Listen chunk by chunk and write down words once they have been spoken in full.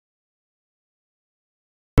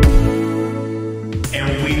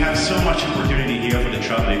so much opportunity here for the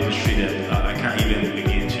travel industry that I can't even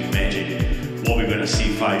begin to imagine what we're going to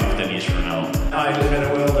see 5 or 10 years from now. I live in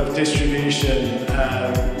a world of distribution,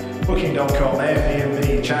 Booking.com,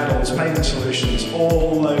 Airbnb, channels, payment solutions,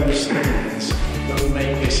 all those things that will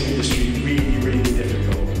make this industry really, really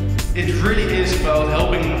difficult. It really is about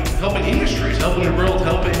helping industries, helping the world,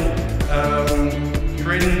 helping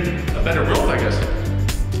creating a better world, I guess.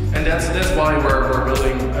 And that's why we're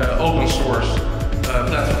building open source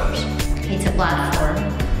platforms. It's a platform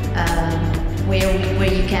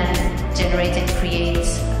where you can generate and create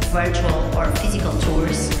virtual or physical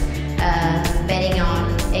tours, betting on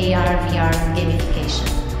AR, VR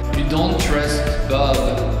gamification. You don't trust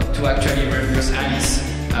Bob to actually reimburse Alice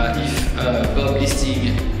if Bob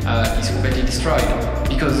listing is completely destroyed,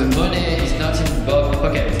 because the money is not in Bob's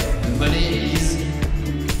pocket. The money is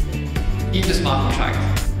in the smart contract.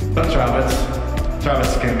 But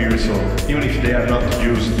travels can be resolved, even if they are not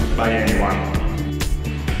used by anyone.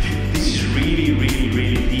 This is really, really,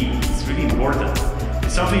 really deep. It's really important.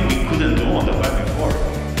 It's something we couldn't do on the web before.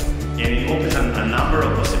 And it opens a number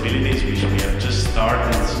of possibilities which we have just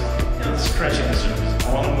started scratching the surface.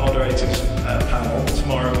 I'm on the moderators panel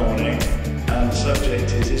tomorrow morning, and the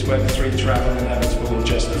subject is Web3 travel inevitable or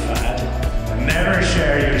just a fad? Never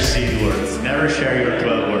share your seed words, never share your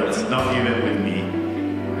 12 words, not even with me.